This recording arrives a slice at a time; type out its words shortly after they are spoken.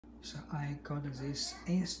So I got this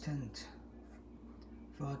instant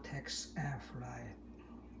Vortex air fryer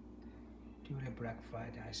during Black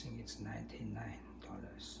Friday. I think it's $99.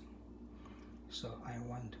 So I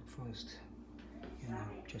want to first,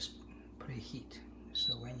 just preheat.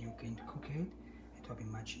 So when you're going to cook it, it will be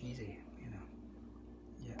much easier,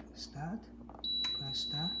 Yeah, start, press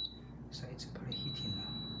start. So it's preheating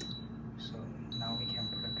now. So now we can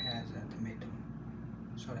prepare the tomato.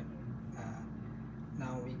 Sorry,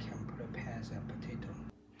 now we can prepare the potato.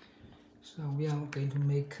 So we are going to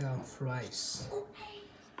make fries.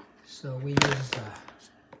 So we use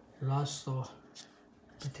raw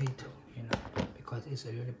potato, because it's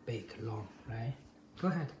a little big, long, right? Go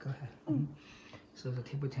ahead. So the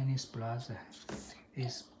table tennis brother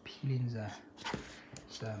is peeling the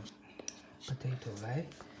potato, right?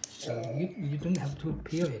 So you don't have to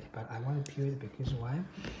peel it, but I want to peel it because why?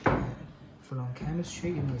 From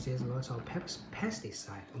chemistry, there's lots of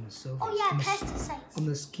pesticide on the surface. Oh yeah, pesticides. On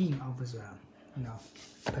the skin of the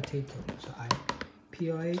potato. So I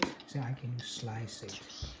peel it, then I can slice it.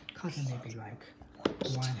 Cut it maybe like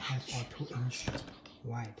 1/2 or 2 inches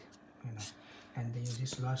wide, And then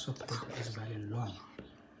this raw potato is very long.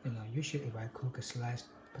 Usually if I cook a sliced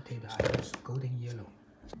potato, I use golden yellow.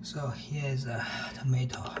 So here's a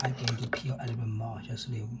tomato. I'm going to peel a little bit more, just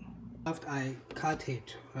leave. After I cut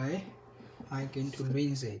it, right, I'm going to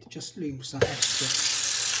rinse it. Just leave some extra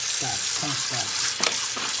corn starch.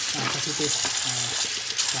 This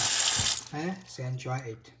stuff, right? Then dry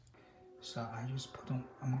it. So I just put on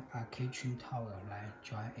a kitchen towel, right?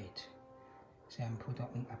 Dry it. Then put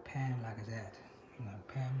on a pan like that.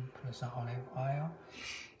 Pan, put some olive oil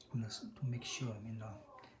to make sure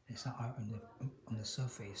there's some oil on the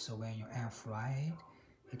surface. So when you air fry it,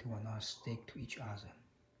 it will not stick to each other.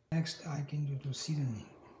 Next, I can do seasoning.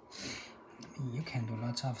 You can do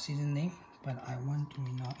lots of seasoning, but I want to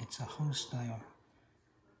it's a home style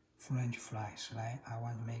French fries, right? I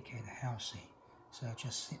want to make it healthy, so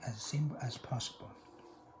just as simple as possible.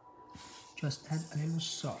 Just add a little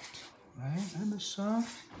salt, right? A little salt,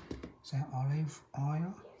 then olive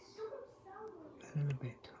oil, a little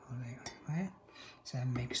bit olive oil, right?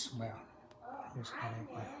 Then mix well. Use olive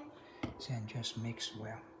oil. Then just mix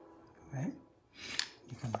well, right?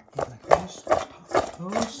 You can put like this,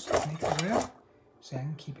 toast, mix well, then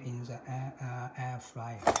keep in the air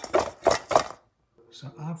fryer.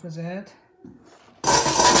 So after that,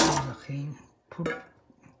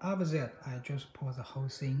 I just put the whole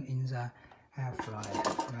thing in the air fryer,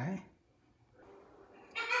 right?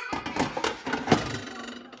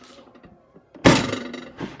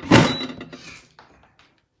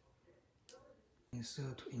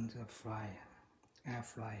 Insert in the air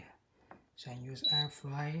fryer. Then use air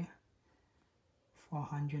fryer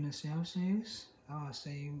 400 Celsius. I'll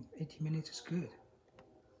say 80 minutes is good.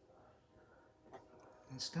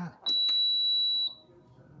 Let's start.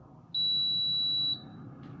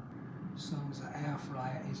 So the air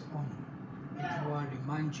fryer is on. It will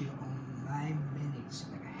remind you on 9 minutes,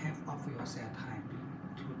 like half of your set time,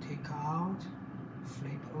 to take out,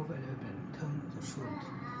 flip over a little bit, turn the food.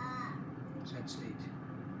 That's it.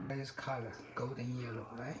 This color, golden yellow,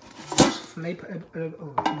 right? Just flip it a little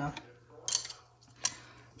over now.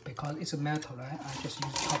 Because it's a metal, right? I just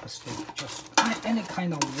use chopstick. Just any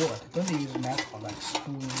kind of wood. Don't use metal like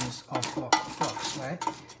spoons or forks, right?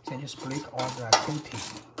 Then just break all the coating.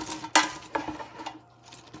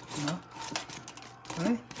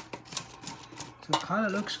 Right? So the color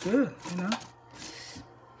looks good,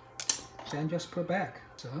 Then just put back.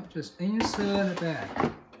 So just insert it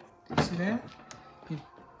back. You see that? You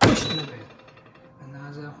push a little bit.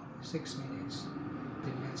 Another 6 minutes.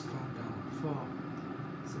 Then let's count down. 4,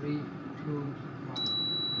 3, 2,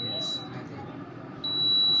 1. Yes, ready.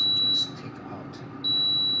 So just take out.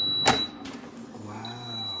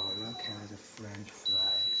 Wow, look at the French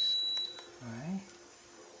fries. Alright?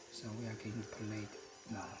 So we are going to plate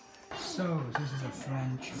now. So this is a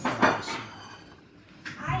French fries.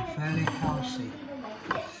 Very healthy.